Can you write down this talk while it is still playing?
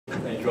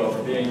Thank you all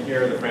for being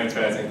here. The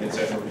Franchise and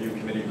Concession Review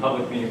Committee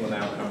public meeting will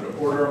now come to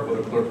order. Will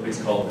the clerk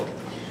please call the roll?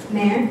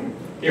 Mayor.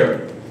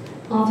 Here.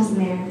 Office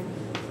Mayor.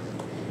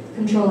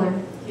 Controller.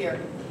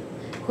 Here.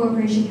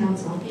 Corporation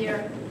Counsel.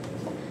 Here.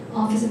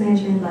 Office of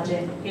Management and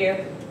Budget.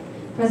 Here.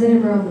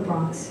 President Borough of the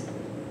Bronx.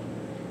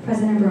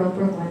 President Borough of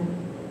Brooklyn.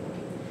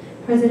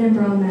 President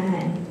Borough of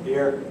Manhattan.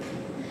 Here.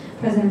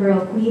 President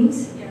Borough of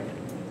Queens. Here.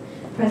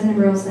 President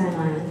Borough of Staten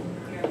Island.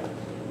 Here.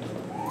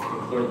 Will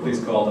the clerk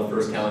please call the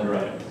first calendar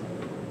item?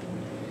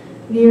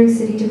 New York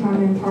City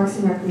Department of Parks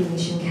and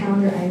Recreation,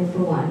 calendar item number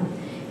 1.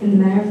 In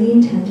the matter of the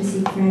intent to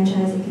seek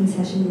franchise and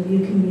concession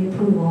review committee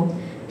approval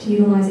to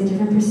utilize a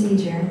different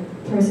procedure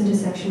pursuant to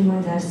section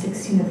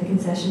 1-16 of the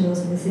concession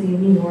rules of the City of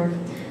New York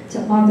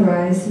to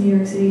authorize New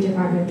York City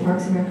Department of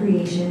Parks and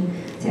Recreation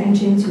to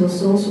enter into a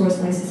sole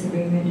source license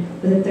agreement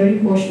with the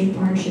 34th Street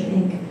Partnership,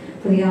 Inc.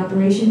 for the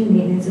operation and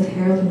maintenance of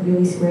Herald and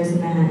Greeley Squares in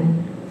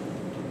Manhattan.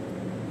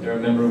 Is there a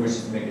member who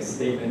wishes to make a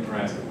statement or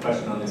ask a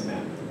question on this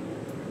matter?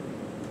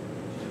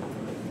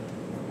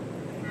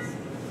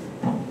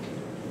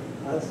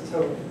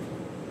 So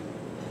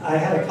I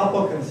had a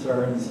couple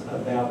concerns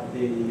about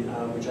the,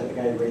 which I think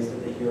I raised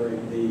at the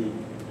hearing, the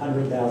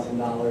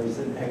 $100,000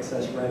 in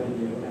excess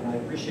revenue, and I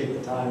appreciate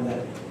the time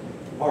that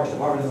the Parks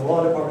Department and the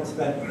Law Department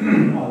spent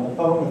on the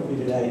phone with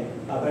me today,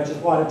 but I just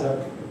wanted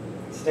to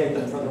state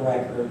them for the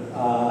record.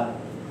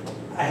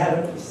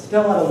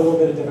 Still had a little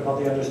bit of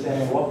difficulty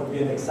understanding what would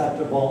be an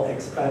acceptable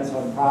expense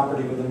on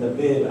property within the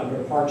bid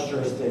under Parks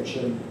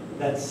jurisdiction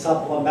that's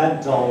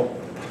supplemental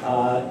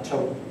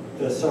to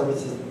the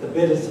services that the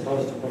bid is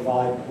supposed to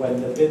provide when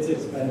the bid's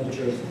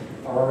expenditures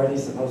are already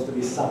supposed to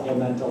be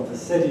supplemental to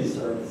city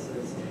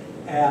services.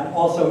 And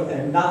also,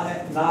 and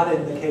not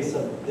in the case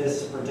of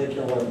this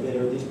particular bid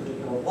or these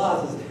particular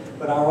plazas,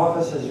 but our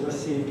office has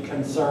received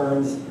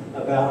concerns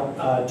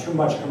about too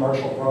much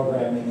commercial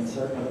programming in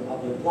certain of the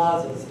public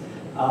plazas.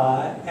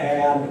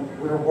 And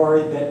we're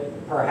worried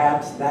that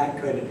perhaps that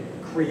could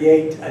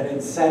create an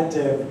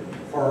incentive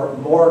for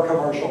more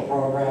commercial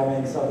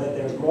programming so that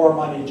there's more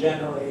money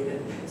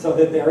generated, so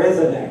that there is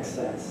an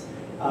excess.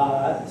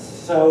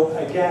 So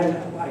again,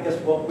 I guess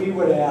what we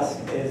would ask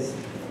is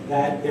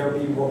that there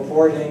be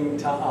reporting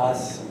to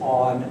us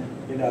on,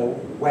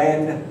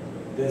 when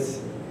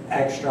this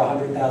extra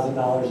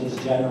 $100,000 is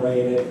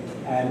generated,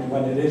 and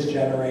when it is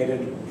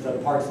generated, the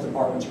Parks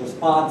Department's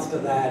response to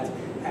that,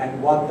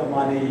 and what the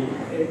money,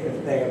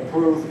 if they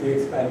approve the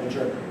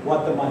expenditure,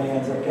 what the money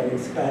ends up getting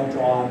spent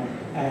on.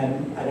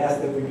 And I'd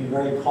ask that we be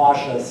very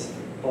cautious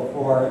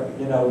before,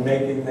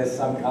 making this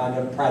some kind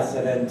of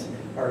precedent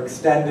or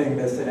extending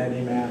this in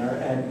any manner.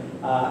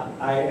 And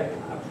I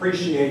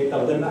appreciate the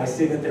limit. I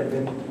see that there have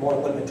been more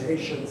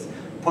limitations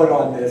put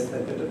on this,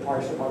 that the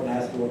Parks Department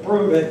has to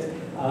approve it,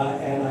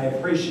 and I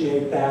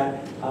appreciate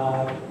that.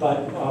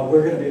 But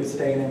we're going to be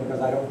abstaining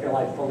because I don't feel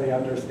I fully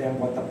understand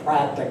what the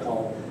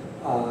practical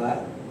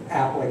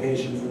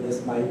applications of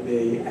this might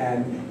be,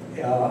 and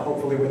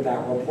hopefully with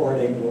that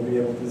reporting we'll be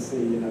able to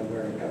see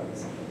where it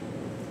goes.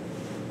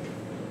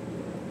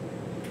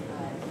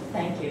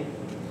 Thank you.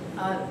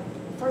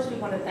 First, we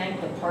want to thank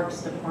the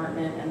Parks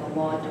Department and the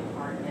Law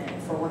Department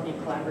for working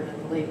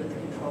collaboratively with the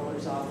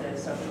Controller's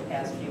Office over the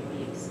past few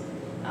weeks.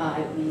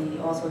 We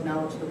also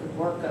acknowledge the good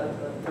work of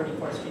the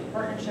 34th Street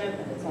Partnership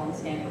and its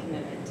long-standing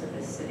commitment to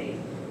this city,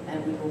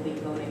 and we will be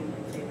voting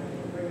in favor of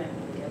the agreement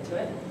when we get to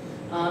it.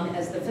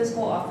 As the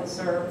fiscal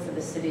officer for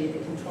the city, the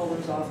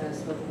Controller's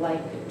Office would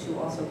like to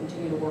also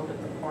continue to work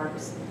with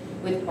Parks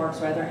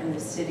in the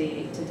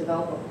city to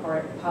develop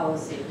a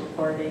policy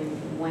regarding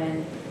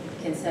when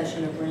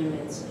concession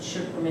agreements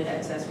should permit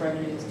excess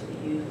revenues to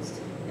be used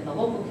in the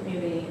local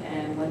community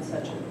and when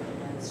such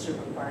agreements should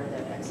require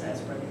that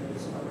excess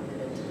revenues are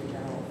remitted to the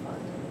general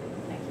fund.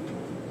 Thank you.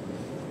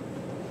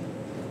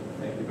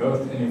 Thank you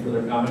both. Any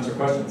further comments or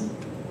questions?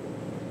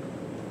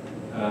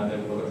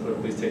 Then will the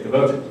clerk please take the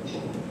vote?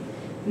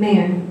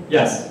 Mayor.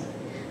 Yes.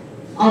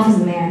 Office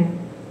of Mayor.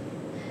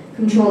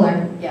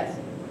 Controller. Yes.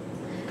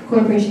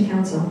 Corporation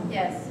Counsel.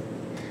 Yes.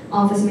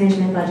 Office of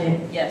Management and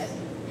Budget. Yes.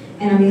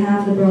 And on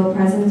behalf of the Borough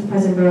President,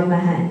 President Borough of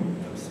Manhattan.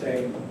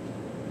 Abstain.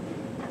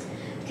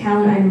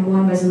 Calendar item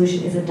 1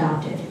 resolution is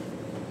adopted.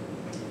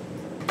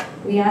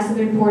 We ask that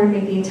the reporter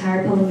make the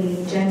entire public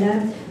meeting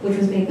agenda, which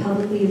was made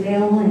publicly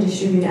available and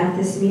distributed at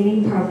this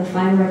meeting, part of the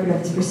final record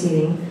of this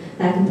proceeding.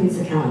 That completes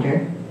the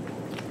calendar.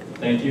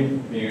 Thank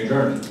you. Meeting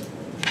adjourned.